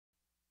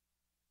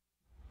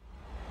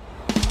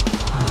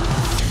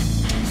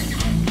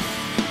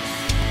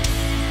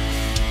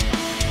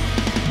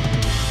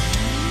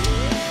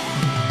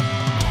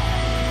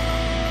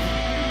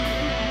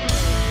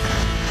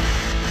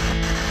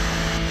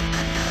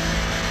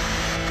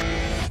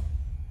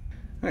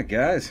Hi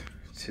guys,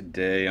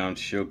 today on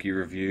Shoky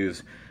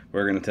Reviews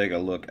we're going to take a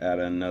look at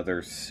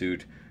another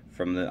suit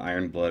from the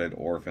Iron Blooded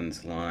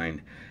Orphans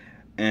line.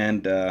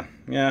 And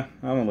yeah,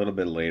 I'm a little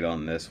bit late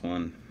on this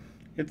one.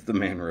 It's the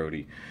man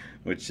Rodi,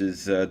 which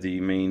is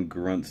the main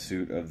grunt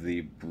suit of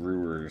the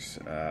Brewers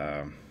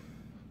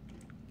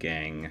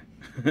gang.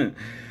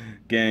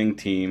 Gang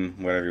team,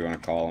 whatever you want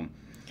to call them.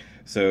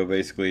 So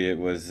basically it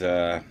was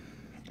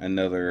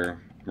another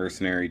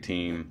mercenary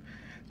team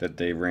that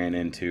they ran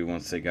into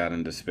once they got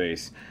into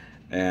space.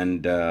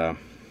 And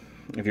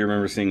if you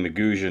remember seeing the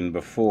Gusion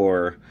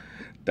before,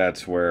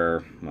 that's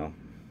where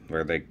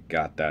they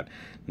got that.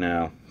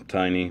 Now,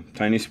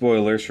 tiny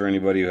spoilers for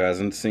anybody who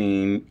hasn't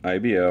seen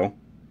IBO.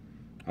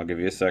 I'll give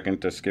you a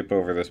second to skip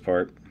over this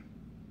part.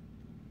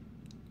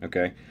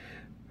 Okay.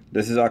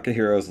 This is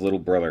Akihiro's little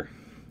brother.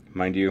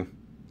 Mind you,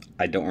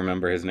 I don't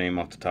remember his name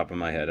off the top of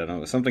my head. I don't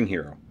know, something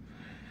Hero.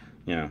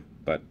 You know,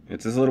 but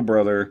it's his little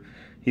brother.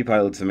 He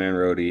pilots the man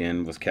Rodi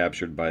and was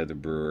captured by the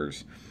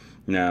Brewers.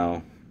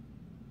 Now,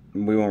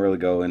 we won't really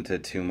go into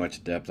too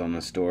much depth on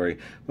the story.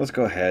 Let's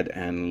go ahead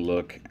and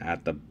look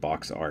at the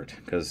box art,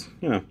 because,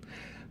 you know, I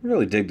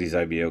really dig these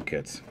IBO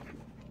kits.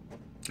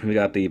 We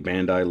got the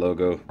Bandai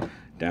logo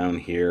down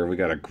here. We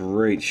got a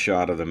great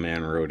shot of the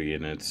man Rodi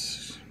in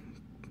its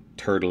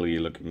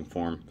turtley looking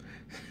form.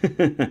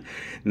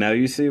 Now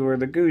you see where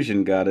the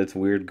Gusion got its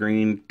weird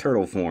green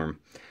turtle form.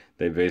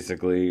 They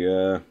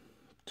basically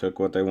took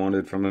what they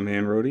wanted from a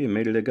man Rodi and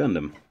made it a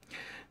Gundam.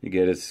 You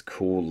get its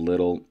cool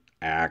little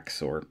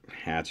axe or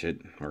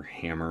hatchet or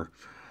hammer,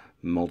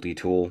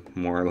 multi-tool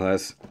more or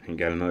less. You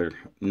got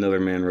another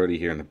man Rodi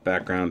here in the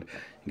background.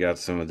 You got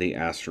some of the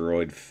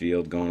asteroid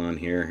field going on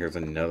here. Here's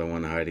another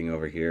one hiding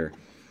over here.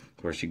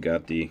 Of course, you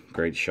got the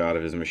great shot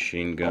of his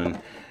machine gun,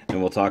 and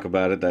we'll talk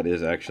about it. That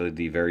is actually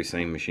the very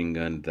same machine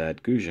gun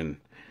that Gusion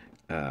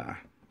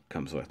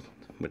comes with,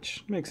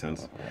 which makes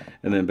sense.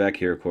 And then back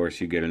here, of course,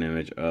 you get an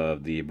image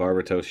of the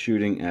Barbatos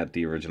shooting at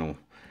the original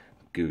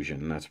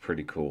Gusion. That's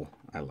pretty cool.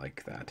 I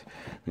like that.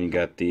 And you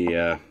got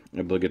the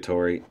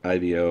obligatory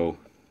IBO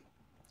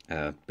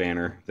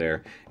banner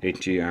there.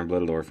 HG Iron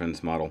Blooded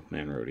Orphans model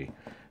man Rodi.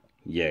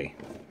 Yay.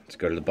 Let's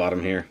go to the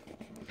bottom here.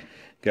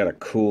 Got a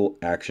cool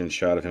action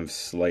shot of him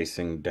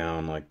slicing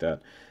down like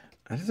that.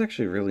 That is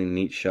actually a really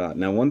neat shot.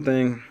 Now, one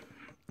thing,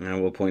 and I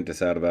will point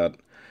this out about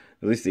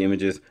at least the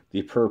images,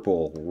 the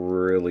purple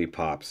really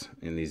pops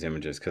in these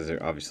images because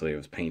obviously it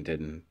was painted,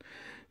 and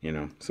you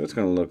know, so it's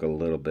going to look a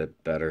little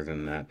bit better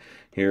than that.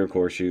 Here, of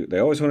course, they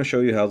always want to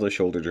show you how the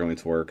shoulder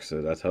joints work,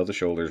 so that's how the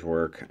shoulders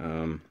work.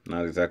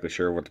 Not exactly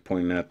sure what they're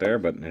pointing at there,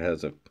 but it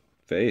has a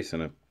face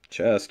and a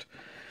chest.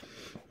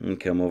 And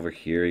come over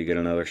here, you get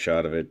another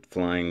shot of it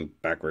flying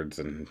backwards,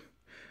 and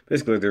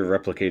basically they're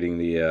replicating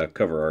the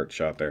cover art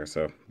shot there.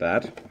 So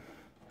that,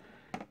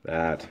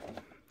 got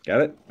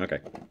it? Okay.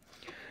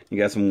 You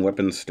got some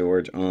weapon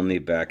storage on the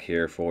back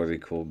here for the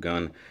cool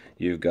gun.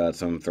 You've got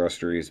some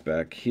thrusters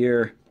back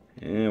here,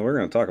 and we're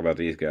going to talk about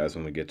these guys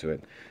when we get to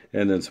it.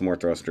 And then some more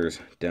thrusters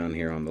down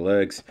here on the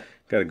legs.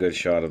 Got a good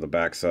shot of the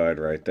backside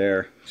right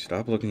there.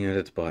 Stop looking at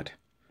its butt.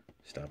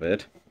 Stop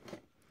it.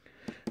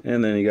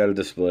 And then you got a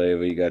display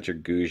where you got your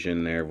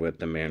Gusion there with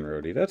the man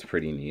Rodi. That's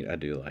pretty neat. I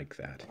do like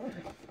that.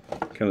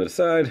 Come to the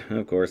side.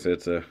 Of course,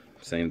 it's the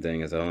same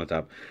thing as on the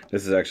top.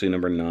 This is actually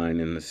number 9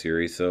 in the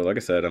series. So, like I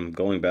said, I'm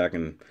going back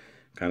and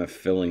kind of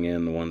filling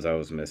in the ones I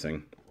was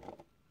missing.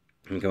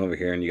 And come over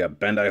here and you got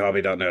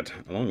BandaiHobby.net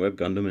along with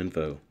Gundam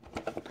info.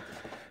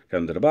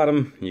 Come to the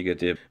bottom. You get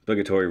the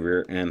obligatory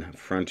rear and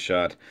front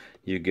shot.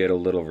 You get a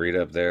little read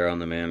up there on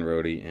the man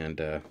Rodi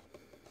and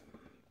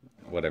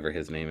whatever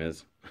his name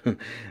is.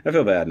 I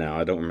feel bad now.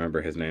 I don't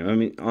remember his name. I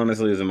mean,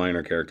 honestly, he's a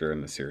minor character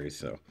in the series.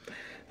 So,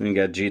 then you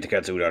got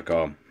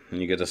gtakatsu.com,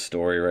 and you get a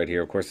story right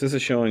here. Of course, this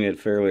is showing it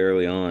fairly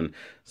early on.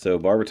 So,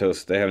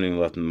 Barbatos, they haven't even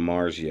left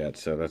Mars yet.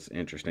 So, that's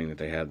interesting that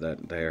they had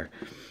that there.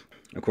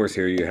 Of course,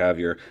 here you have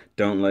your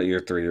don't let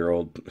your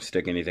 3-year-old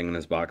stick anything in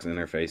this box in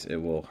their face. It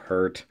will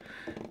hurt.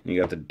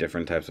 You got the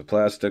different types of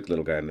plastic,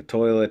 little guy in the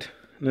toilet.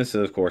 And this,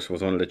 of course,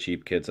 was one of the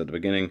cheap kits at the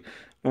beginning.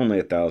 Only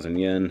 1,000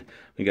 yen.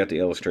 We got the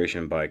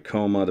illustration by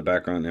Koma, the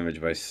background image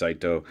by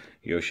Saito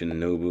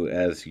Yoshinobu,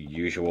 as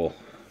usual.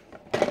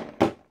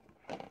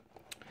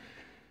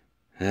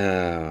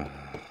 Even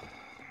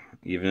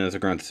as a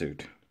grunt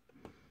suit,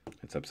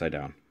 it's upside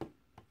down.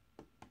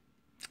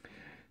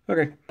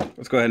 Okay,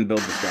 let's go ahead and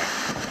build this guy.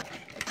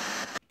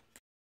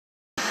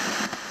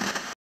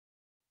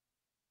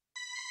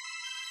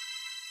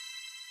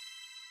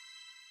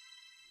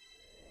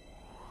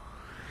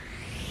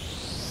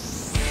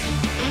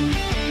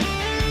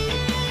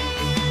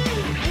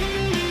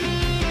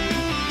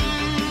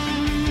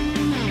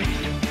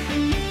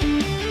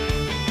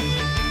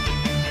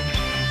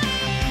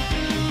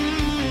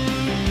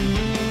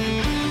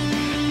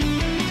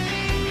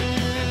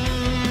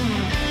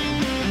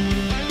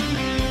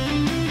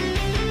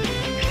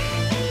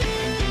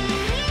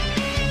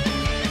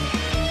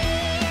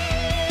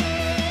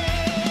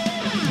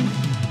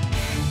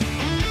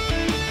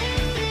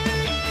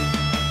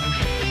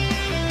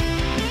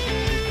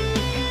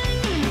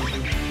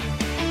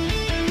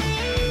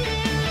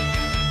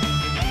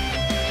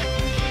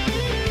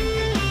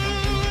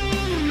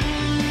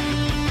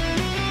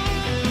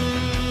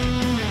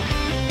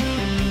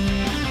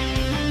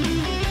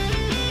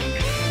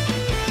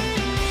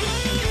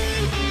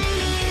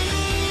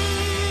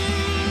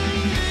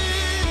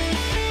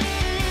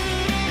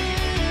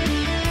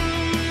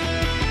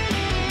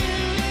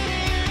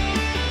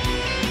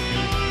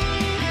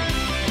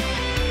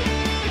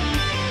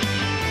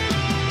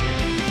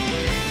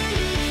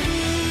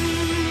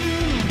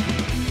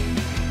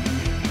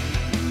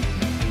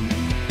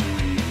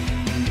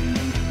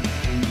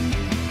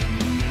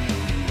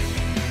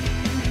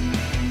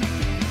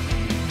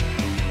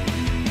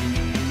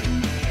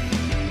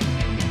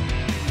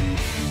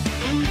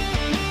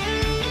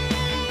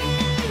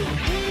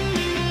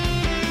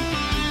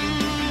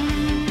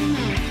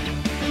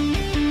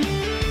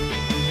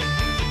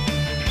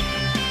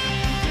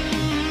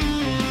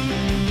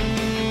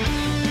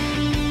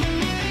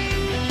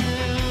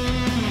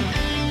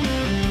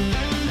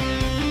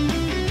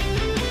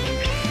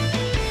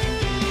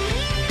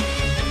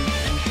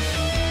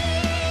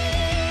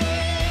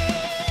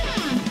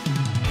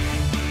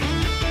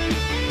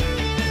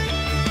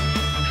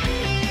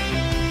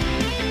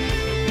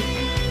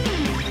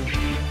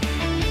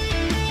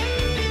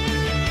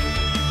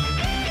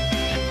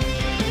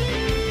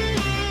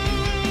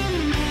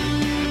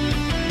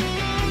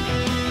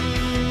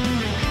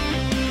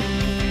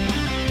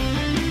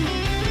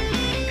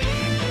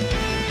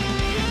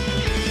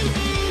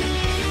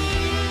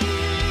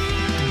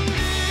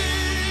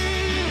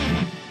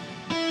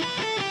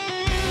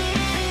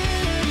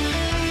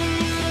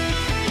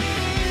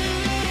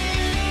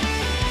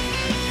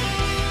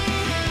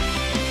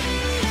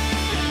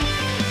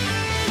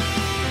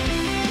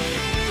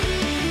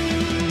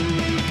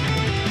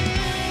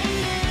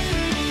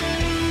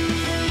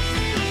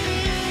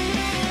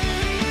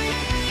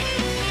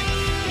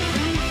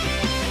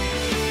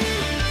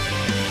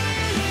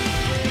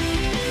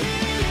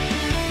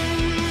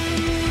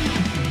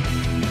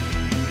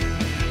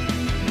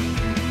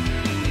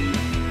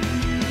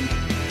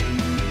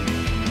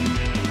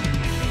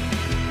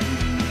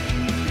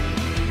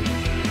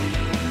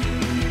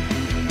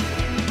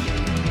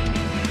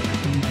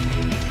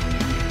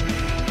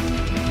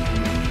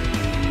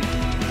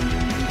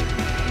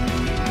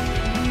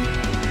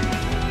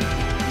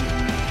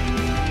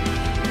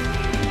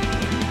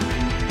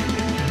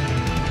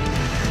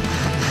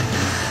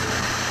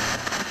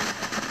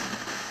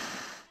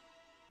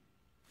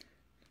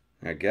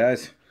 Alright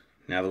guys,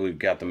 now that we've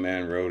got the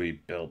man Rodi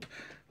built,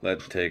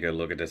 let's take a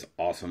look at this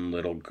awesome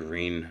little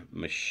green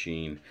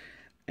machine.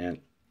 And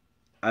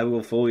I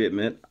will fully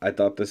admit, I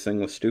thought this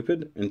thing was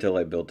stupid until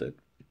I built it.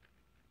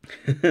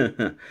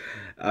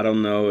 I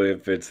don't know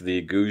if it's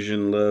the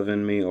Gusion love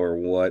in me or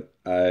what.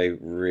 I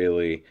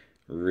really,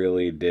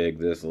 really dig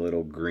this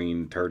little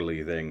green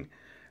turtley thing.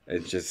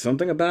 It's just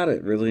something about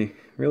it really,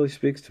 really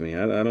speaks to me.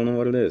 I don't know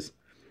what it is.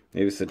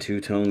 Maybe it's the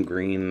two-tone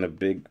green, the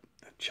big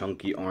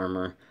chunky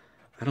armor.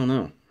 I don't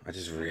know. I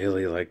just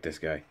really like this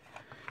guy.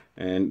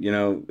 And,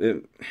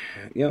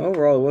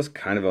 overall it was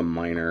kind of a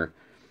minor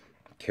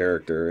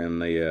character in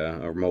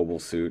the or mobile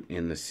suit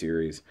in the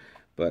series.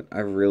 But I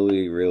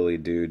really, really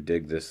do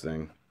dig this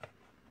thing.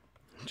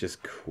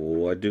 Just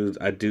cool. I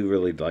do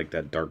really like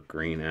that dark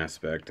green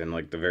aspect and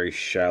like the very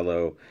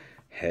shallow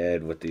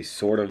head with the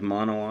sort of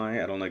mono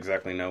eye. I don't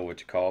exactly know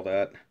what you call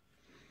that.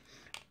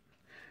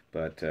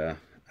 But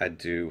I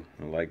do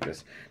like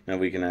this. Now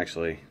we can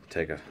actually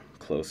take a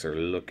closer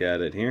look at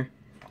it here.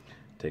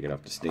 Take it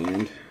off the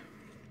stand.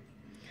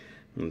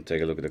 And take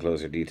a look at the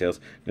closer details.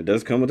 It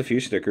does come with a few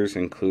stickers,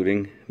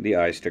 including the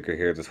eye sticker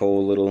here. This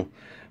whole little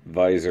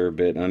visor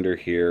bit under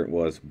here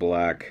was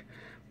black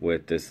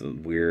with this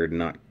weird,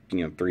 not,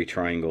 3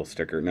 triangle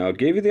sticker. Now it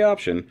gave you the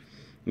option.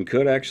 You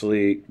could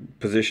actually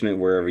position it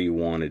wherever you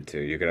wanted to.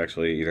 You could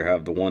actually either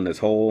have the one that's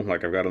whole,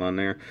 like I've got it on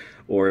there,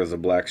 or as a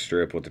black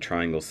strip with the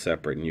triangle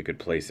separate, and you could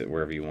place it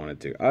wherever you wanted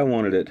to. I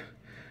wanted it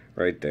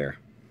right there.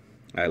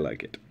 I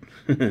like it.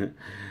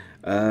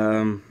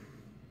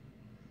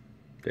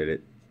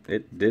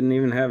 It didn't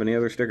even have any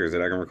other stickers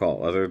that I can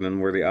recall, other than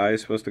where the eye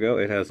is supposed to go.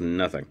 It has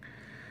nothing.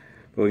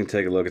 But we can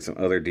take a look at some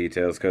other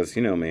details, because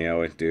you know me, I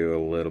always do a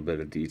little bit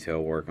of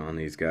detail work on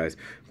these guys.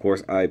 Of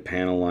course, I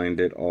panel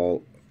lined it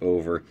all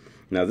over.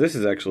 Now this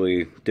is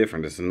actually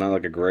different. This is not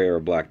like a gray or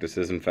a black. This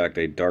is in fact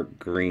a dark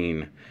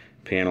green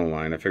panel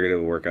line. I figured it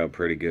would work out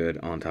pretty good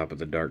on top of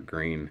the dark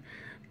green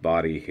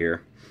body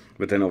here.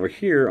 But then over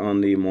here on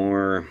the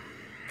more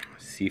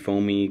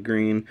seafoamy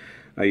green,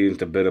 I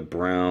used a bit of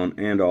brown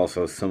and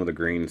also some of the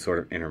green sort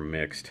of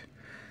intermixed.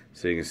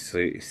 So you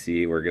can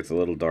see where it gets a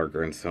little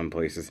darker in some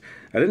places.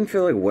 I didn't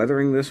feel like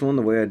weathering this one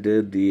the way I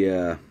did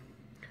the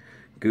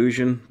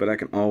Gusion, but I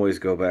can always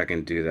go back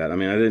and do that. I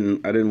mean,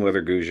 I didn't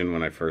weather Gusion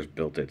when I first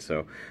built it,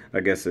 so I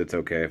guess it's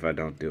okay if I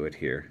don't do it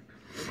here.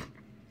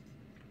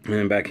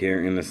 And back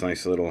here in this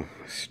nice little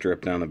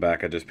strip down the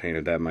back, I just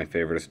painted that my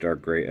favoriteest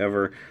dark gray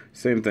ever.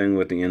 Same thing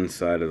with the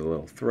inside of the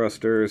little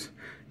thrusters.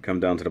 Come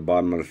down to the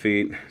bottom of the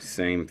feet,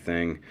 same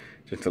thing.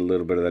 Just a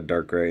little bit of that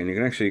dark gray. And you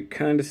can actually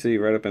kind of see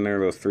right up in there,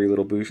 those 3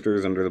 little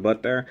boosters under the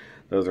butt there.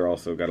 Those are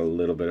also got a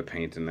little bit of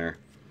paint in there.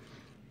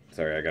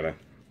 Sorry, I gotta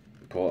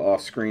pull it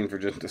off screen for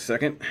just a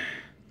second.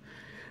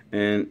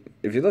 And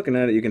if you're looking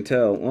at it, you can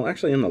tell, well,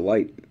 actually in the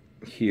light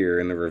here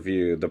in the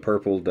review, the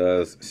purple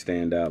does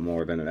stand out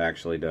more than it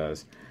actually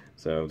does.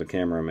 So the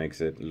camera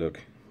makes it look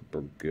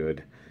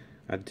good.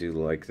 I do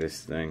like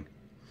this thing.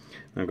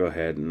 I'll go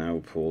ahead and I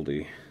will pull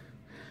the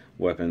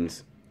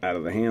weapons out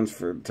of the hands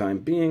for the time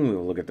being. We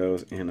will look at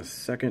those in a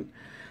second.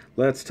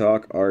 Let's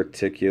talk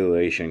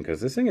articulation, because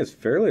this thing is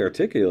fairly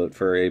articulate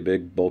for a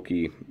big,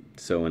 bulky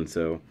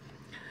so-and-so.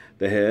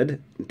 The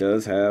head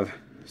does have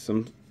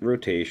some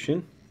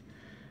rotation.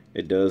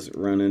 It does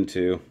run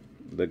into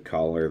the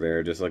collar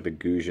there, just like the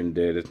Gusion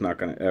did. It's not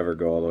going to ever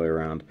go all the way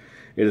around.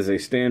 It is a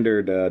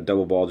standard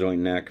double ball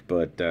joint neck,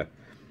 but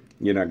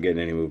you're not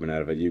getting any movement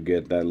out of it. You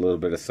get that little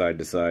bit of side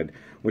to side,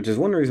 which is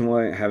one reason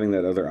why having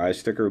that other eye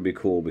sticker would be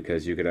cool,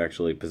 because you could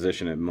actually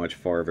position it much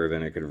farther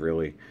than it could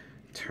really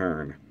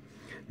turn.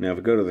 Now if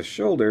we go to the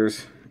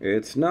shoulders,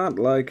 it's not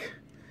like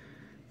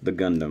the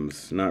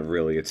Gundams, not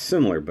really. It's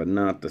similar, but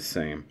not the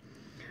same.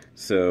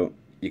 So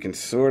you can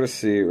sort of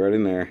see right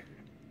in there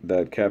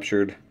that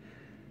captured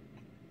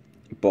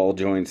ball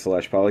joint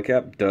slash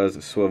polycap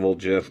does swivel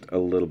just a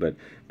little bit,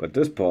 but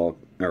this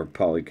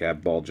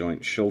polycap ball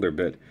joint shoulder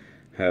bit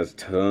has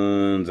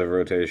tons of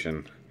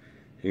rotation.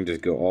 You can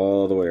just go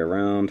all the way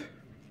around.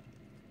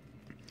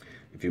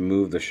 If you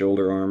move the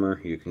shoulder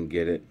armor, you can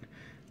get it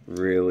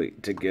really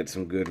to get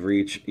some good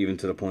reach, even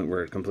to the point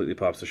where it completely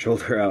pops the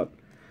shoulder out.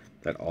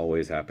 That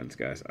always happens,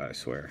 guys, I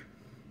swear.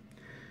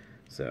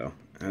 So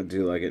I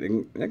do like it.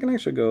 It can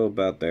actually go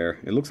about there.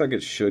 It looks like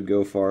it should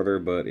go farther,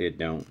 but it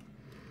don't.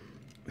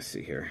 Let's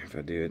see here if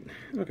I do it.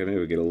 Okay, maybe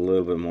we get a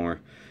little bit more.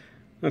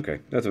 Okay,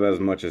 that's about as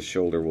much as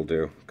shoulder will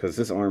do, because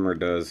this armor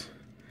does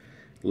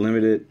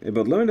limit it,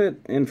 but limit it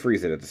and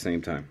freeze it at the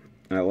same time.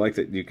 And I like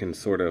that you can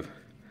sort of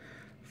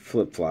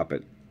flip-flop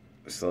it,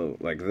 so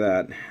like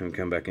that, and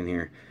come back in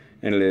here,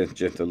 and it is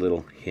just a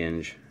little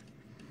hinge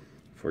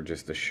for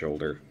just the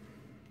shoulder.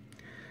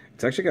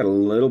 It's actually got a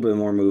little bit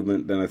more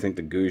movement than I think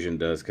the Gusion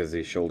does, because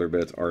these shoulder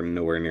bits are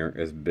nowhere near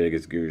as big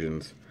as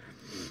Gusion's.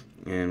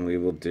 And we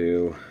will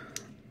do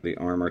the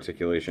arm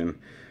articulation.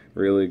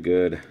 Really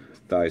good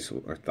bicep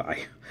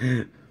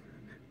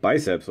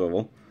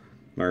swivel,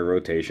 or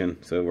rotation,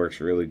 so it works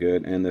really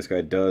good. And this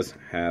guy does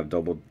have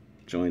double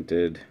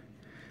jointed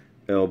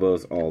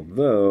elbows,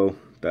 although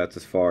that's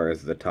as far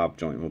as the top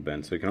joint will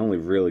bend, so you can only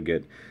really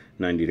get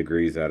 90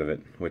 degrees out of it,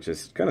 which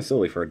is kind of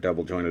silly for a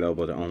double jointed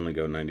elbow to only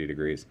go 90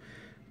 degrees.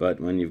 But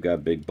when you've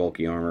got big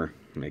bulky armor,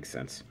 it makes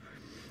sense.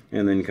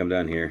 And then you come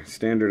down here,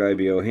 standard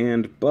IBO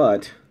hand,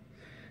 but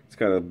it's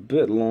got a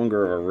bit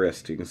longer of a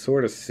wrist. You can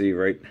sort of see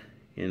right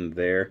in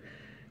there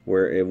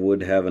where it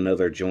would have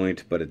another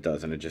joint, but it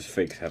doesn't. It just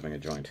fakes having a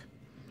joint.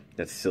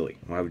 That's silly.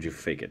 Why would you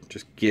fake it?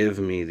 Just give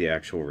me the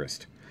actual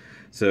wrist.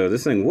 So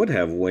this thing would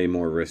have way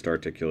more wrist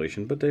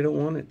articulation, but they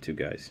don't want it to,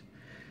 guys.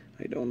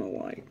 I don't know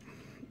why.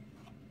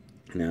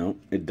 Now,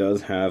 it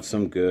does have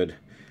some good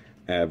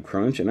ab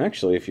crunch, and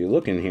actually, if you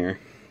look in here,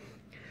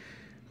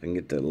 I can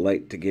get the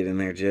light to get in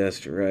there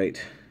just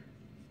right.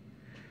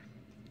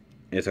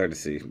 It's hard to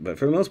see, but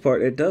for the most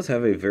part, it does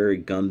have a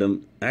very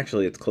Gundam,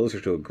 actually it's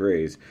closer to a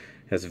Graze,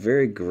 it has a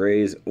very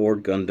Graze or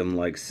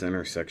Gundam-like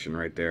center section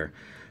right there.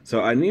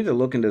 So I need to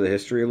look into the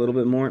history a little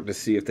bit more to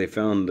see if they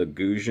found the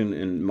Gusion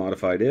and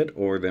modified it,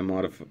 or they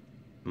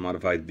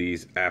modified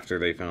these after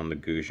they found the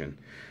Gusion.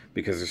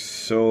 Because there's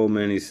so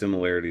many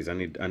similarities, I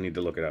need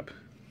to look it up.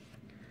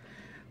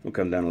 We'll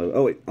come down a little.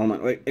 Oh wait, hold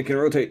on, wait, it can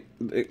rotate.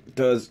 It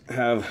does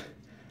have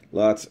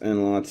lots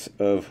and lots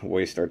of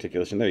waist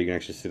articulation. There, you can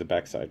actually see the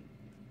backside.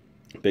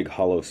 Big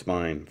hollow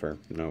spine for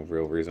no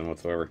real reason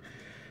whatsoever.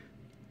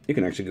 You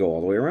can actually go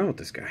all the way around with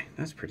this guy.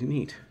 That's pretty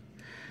neat.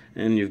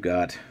 And you've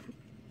got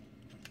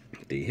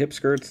the hip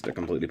skirts that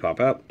completely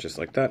pop out, just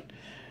like that.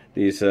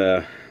 These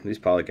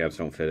polycaps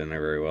don't fit in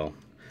there very well.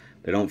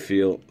 They don't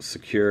feel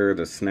secure.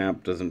 The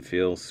snap doesn't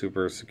feel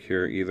super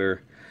secure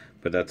either,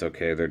 but that's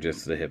okay. They're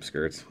just the hip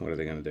skirts. What are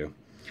they going to do?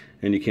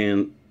 And you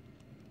can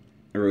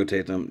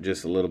rotate them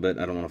just a little bit.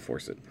 I don't want to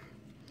force it.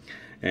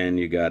 And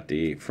you got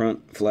the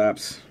front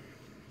flaps,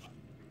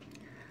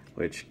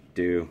 which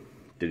do,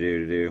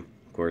 of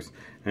course.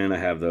 And I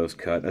have those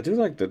cut. I do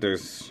like that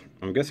there's,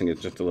 I'm guessing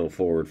it's just a little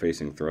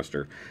forward-facing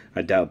thruster.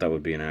 I doubt that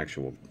would be an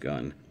actual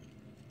gun.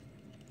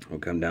 We'll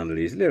come down to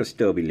these little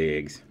stubby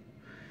legs.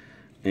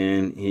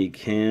 And he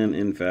can,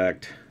 in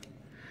fact,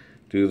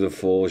 do the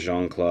full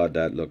Jean-Claude.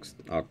 That looks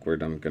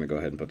awkward. I'm going to go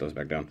ahead and put those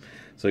back down.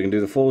 So you can do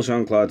the full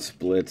Jean-Claude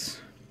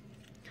splits.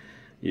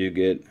 You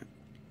get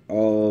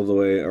all the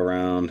way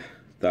around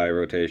thigh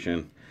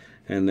rotation.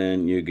 And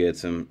then you get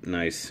some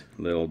nice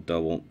little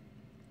double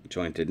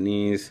jointed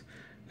knees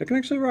that can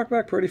actually rock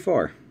back pretty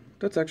far.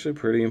 That's actually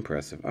pretty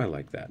impressive. I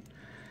like that.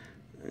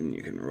 And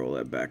you can roll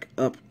that back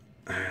up,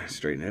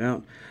 straighten it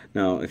out.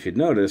 Now, if you'd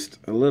noticed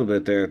a little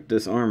bit there,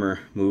 this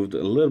armor moved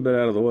a little bit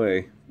out of the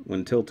way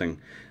when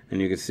tilting,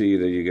 and you can see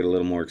that you get a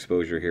little more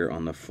exposure here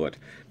on the foot.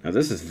 Now,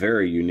 this is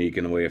very unique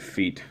in the way of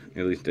feet,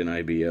 at least in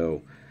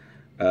IBO.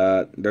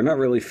 They're not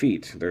really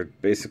feet. They're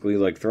basically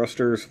like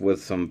thrusters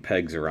with some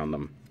pegs around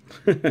them.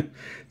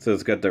 So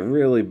it's got the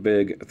really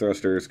big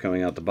thrusters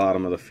coming out the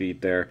bottom of the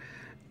feet there.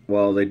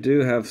 Well, they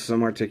do have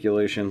some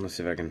articulation. Let's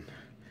see if I can...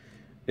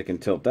 It can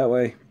tilt that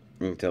way,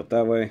 you can tilt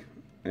that way,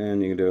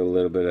 and you can do a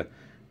little bit of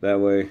that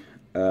way.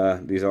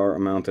 These are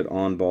mounted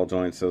on ball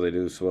joints, so they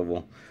do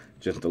swivel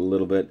just a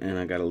little bit, and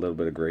I got a little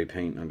bit of gray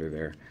paint under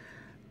there.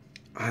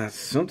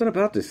 Something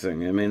about this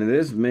thing. I mean, it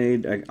is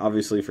made,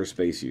 obviously, for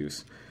space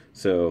use.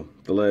 So,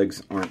 the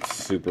legs aren't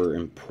super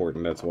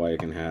important. That's why you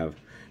can have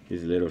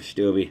these little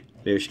stubby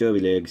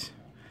legs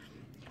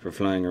for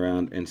flying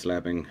around and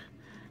slapping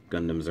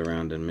Gundams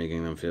around and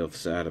making them feel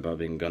sad about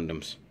being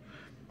Gundams.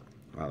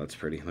 Wow, that's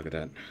pretty. Look at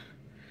that.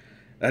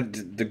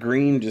 The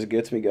green just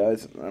gets me,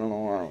 guys. I don't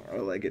know why. I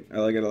like it. I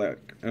like it a lot.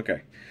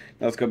 Okay.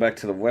 Now let's go back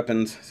to the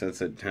weapons,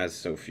 since it has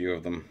so few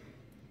of them.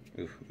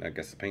 Ooh, I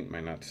guess the paint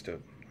might not still,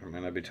 or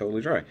might not be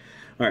totally dry.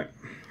 Alright,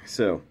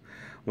 so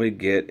we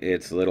get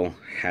its little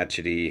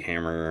hatchety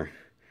hammer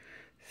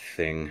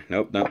thing.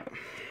 Nope.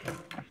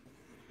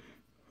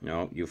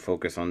 No, you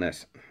focus on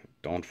this.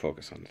 Don't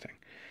focus on the thing.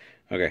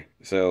 Okay,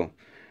 so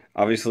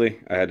obviously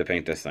I had to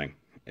paint this thing.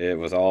 It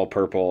was all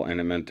purple, and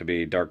it meant to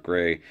be dark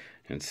gray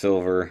and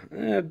silver.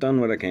 I've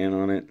done what I can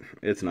on it.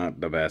 It's not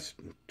the best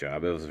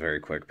job. It was a very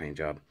quick paint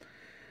job.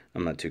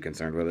 I'm not too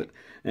concerned with it.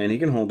 And you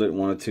can hold it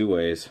one of two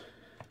ways.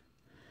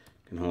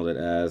 You can hold it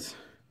as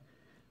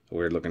a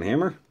weird looking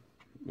hammer,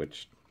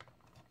 which,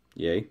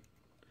 yay.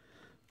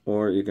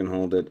 Or you can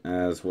hold it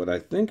as what I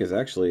think is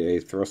actually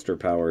a thruster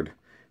powered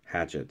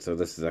hatchet. So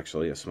this is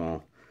actually a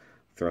small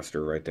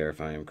thruster right there,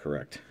 if I am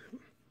correct.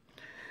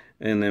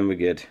 And then we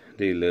get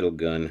the little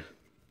gun.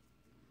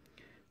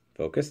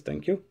 Focus,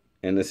 thank you.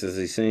 And this is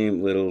the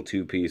same little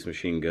two-piece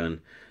machine gun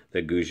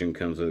that Gusion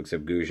comes with,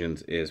 except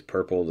Gusion's is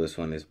purple, this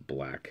one is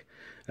black.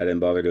 I didn't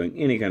bother doing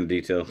any kind of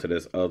detail to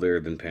this other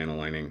than panel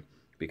lining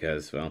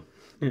because, well,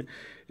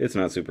 it's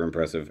not super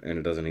impressive, and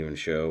it doesn't even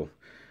show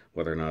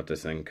whether or not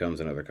this thing comes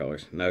in other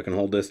colors. Now I can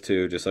hold this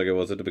too, just like it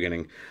was at the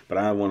beginning, but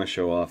I want to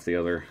show off the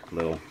other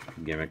little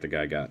gimmick the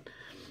guy got.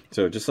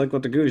 So just like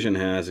what the Gusion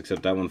has,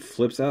 except that one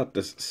flips out,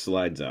 this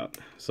slides out.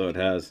 So it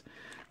has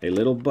a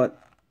little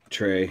butt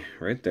tray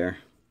right there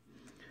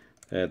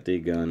that the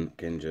gun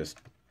can just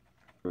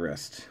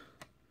rest.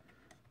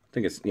 I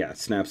think it's, yeah, it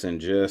snaps in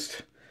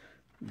just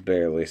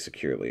barely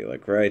securely,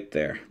 like right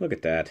there. Look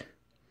at that.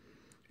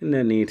 Isn't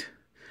that neat?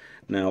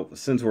 Now,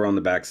 since we're on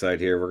the back side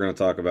here, we're going to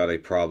talk about a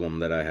problem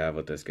that I have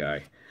with this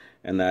guy.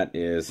 And that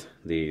is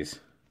these.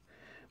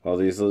 While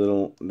these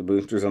the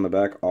boosters on the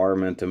back are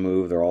meant to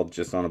move, they're all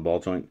just on a ball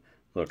joint.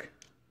 Look.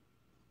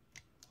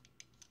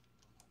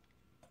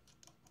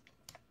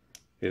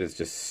 It is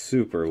just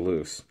super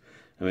loose.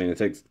 I mean, it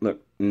takes,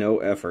 look, no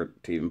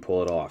effort to even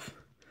pull it off.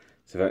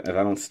 So if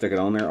I don't stick it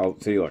on there, I'll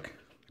see, look.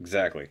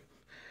 Exactly.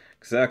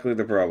 Exactly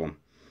the problem.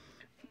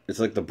 It's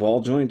like the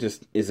ball joint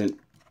just isn't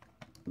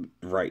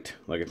right.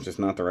 Like, it's just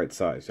not the right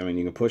size. I mean,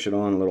 you can push it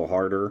on a little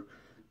harder.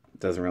 It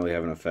doesn't really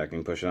have an effect. You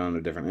can push it on at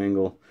a different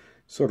angle.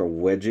 Sort of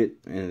wedge it,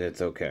 and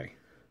it's okay.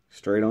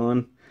 Straight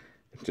on,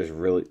 it's just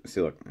really,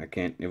 see, look, I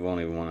can't, it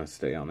won't even want to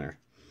stay on there.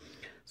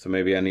 So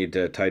maybe I need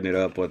to tighten it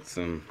up with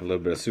a little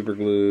bit of super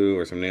glue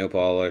or some nail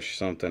polish,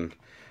 something,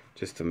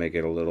 just to make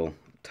it a little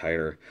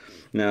tighter.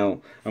 Now,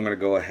 I'm going to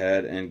go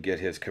ahead and get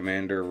his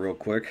commander real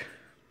quick.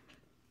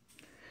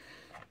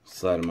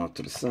 Slide him off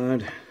to the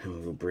side,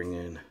 and we'll bring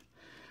in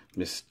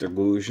Mr.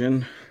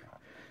 Gusion.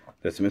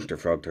 That's Mr.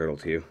 Frog Turtle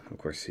to you. Of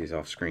course, he's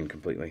off screen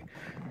completely.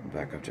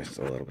 Back up just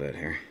a little bit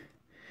here.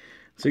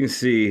 So you can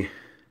see,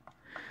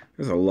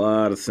 there's a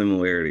lot of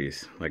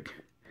similarities. Like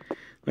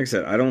I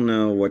said, I don't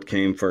know what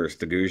came first,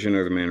 the Gusion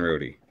or the man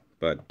Rodi,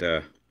 but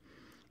the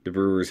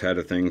Brewers had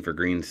a thing for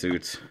green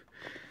suits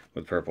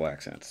with purple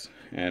accents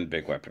and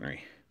big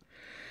weaponry.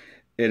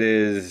 It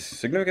is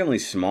significantly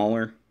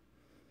smaller,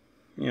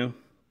 you know,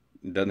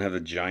 it doesn't have the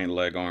giant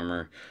leg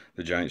armor,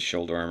 the giant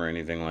shoulder armor,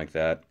 anything like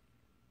that.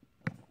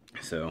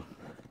 So,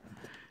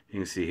 you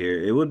can see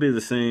here, it would be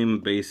the same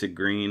basic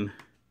green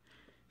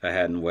if I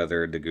hadn't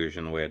weathered the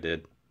Gusion the way I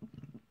did.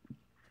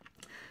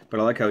 But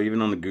I like how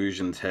even on the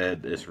Gusion's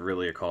head, it's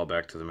really a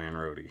callback to the man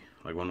Rodi,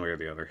 like one way or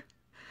the other.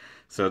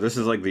 So this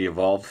is like the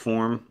evolved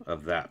form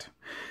of that.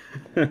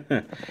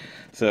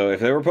 So if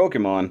they were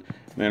Pokemon,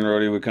 man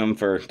Rodi would come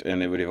first,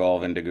 and it would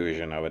evolve into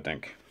Gusion, I would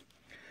think.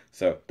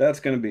 So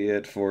that's going to be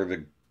it for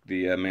the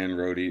man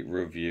Rodi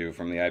review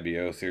from the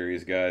IBO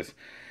series, guys.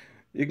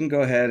 You can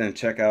go ahead and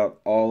check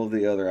out all of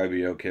the other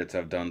IBO kits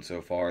I've done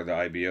so far, the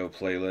IBO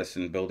playlist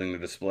and building the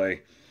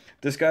display.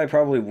 This guy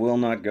probably will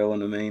not go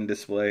in the main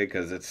display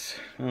because it's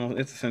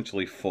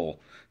essentially full.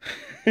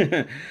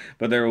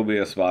 But there will be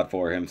a spot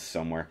for him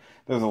somewhere.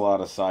 There's a lot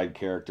of side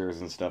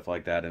characters and stuff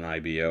like that in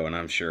IBO, and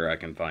I'm sure I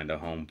can find a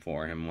home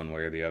for him one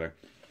way or the other.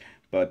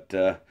 But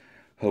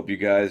hope you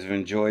guys have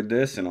enjoyed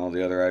this and all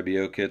the other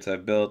IBO kits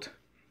I've built.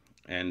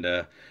 And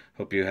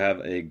hope you have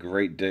a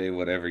great day,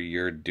 whatever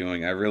you're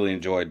doing. I really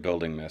enjoyed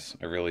building this.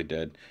 I really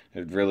did.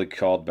 It really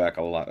called back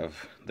a lot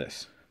of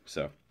this.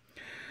 So,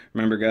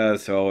 remember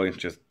guys, always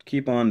just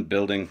keep on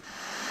building